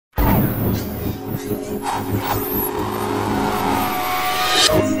Oh,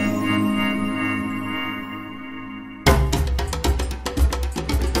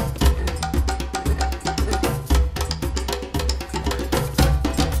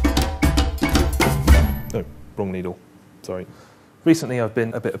 wrong needle, sorry. Recently I've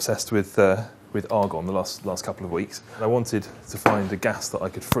been a bit obsessed with argon the last couple of weeks. I wanted to find a gas that I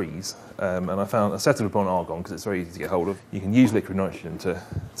could freeze, and I settled upon argon because it's very easy to get hold of. You can use liquid nitrogen to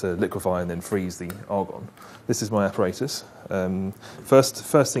liquefy and then freeze the argon. This is my apparatus.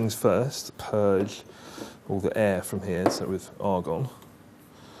 First things first, purge all the air from here, so with argon.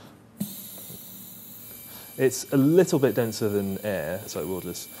 It's a little bit denser than air, so we'll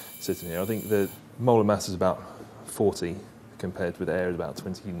just sit in here. I think the molar mass is about 40 compared with air is about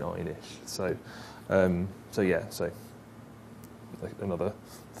 29-ish. So yeah, like another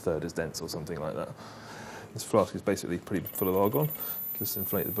third as dense or something like that. This flask is basically pretty full of argon. Just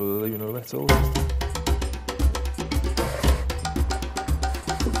inflate the balloon a little.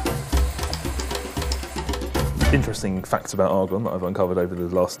 Interesting facts about argon that I've uncovered over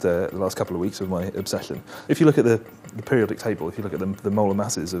the last couple of weeks of my obsession. If you look at the periodic table, if you look at the molar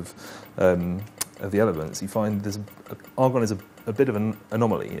masses of the elements, you find argon is a bit of an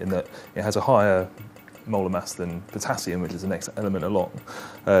anomaly in that it has a higher molar mass than potassium, which is the next element along,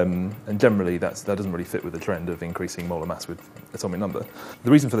 and generally that doesn't really fit with the trend of increasing molar mass with atomic number.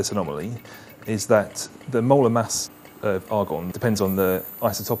 The reason for this anomaly is that the molar mass of argon depends on the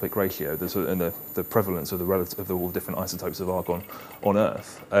isotopic ratio and the prevalence of the all different isotopes of argon on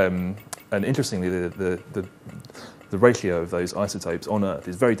Earth. And interestingly, the ratio of those isotopes on Earth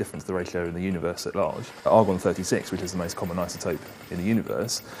is very different to the ratio in the universe at large. Argon-36, which is the most common isotope in the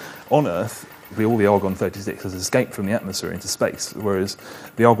universe, on Earth, all the argon-36 has escaped from the atmosphere into space, whereas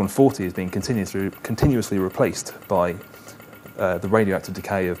the argon-40 is being continuously replaced by the radioactive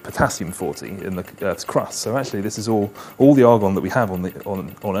decay of potassium-40 in the Earth's crust. So actually this is all the argon that we have on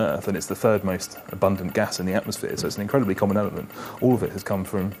Earth, and it's the third most abundant gas in the atmosphere, so it's an incredibly common element. All of it has come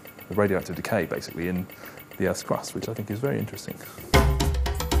from the radioactive decay, basically, in the Earth's crust, which I think is very interesting.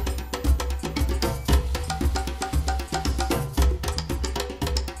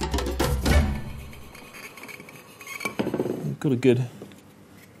 You've got a good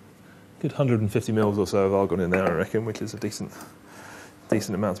 150 mils or so of argon in there, I reckon, which is a decent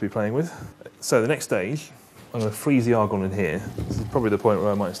amount to be playing with. So the next stage, I'm going to freeze the argon in here. This is probably the point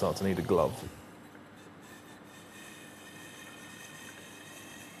where I might start to need a glove.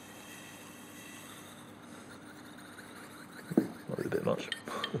 Might be a bit much.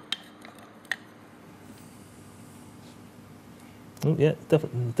 Oh yeah,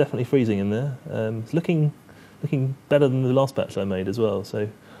 definitely freezing in there. It's looking better than the last batch I made as well. So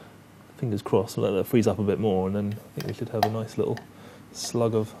fingers crossed, we'll let that freeze up a bit more, and then I think we should have a nice little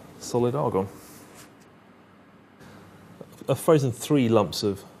slug of solid argon. I've frozen 3 lumps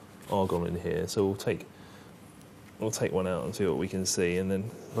of argon in here, so we'll take one out and see what we can see, and then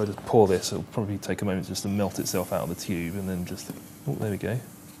if I just pour this, it'll probably take a moment just to melt itself out of the tube, and then just, oh, there we go.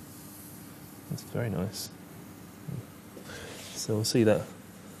 That's very nice. So we'll see that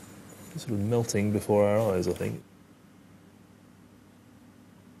sort of melting before our eyes, I think.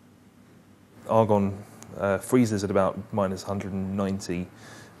 Argon freezes at about minus 190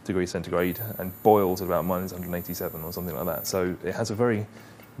 degrees centigrade and boils at about minus 187 or something like that. So it has a very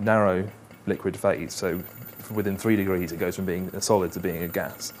narrow liquid phase. So within 3 degrees, it goes from being a solid to being a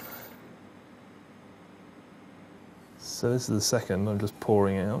gas. So this is the second. I'm just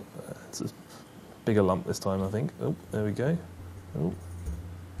pouring it out. It's a bigger lump this time, I think. Oh, there we go. Oh.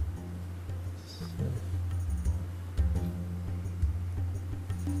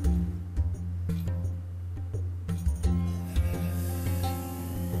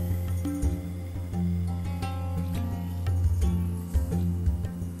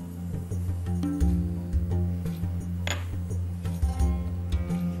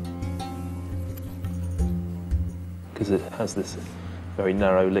 Because it has this very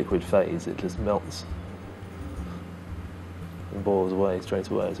narrow liquid phase, it just melts and boils away straight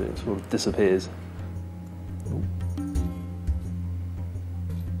away, so it sort of disappears. Ooh.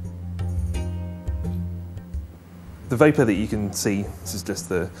 The vapour that you can see, this is just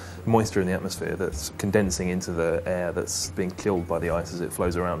the moisture in the atmosphere that's condensing into the air that's being killed by the ice as it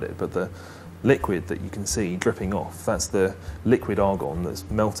flows around it, but the liquid that you can see dripping off, that's the liquid argon that's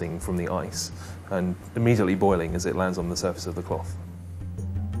melting from the ice and immediately boiling as it lands on the surface of the cloth.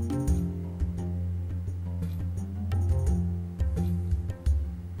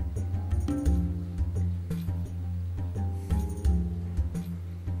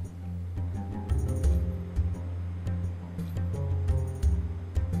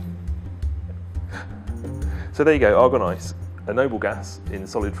 So there you go, argon ice, a noble gas in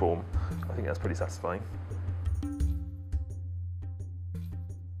solid form. I think that's pretty satisfying.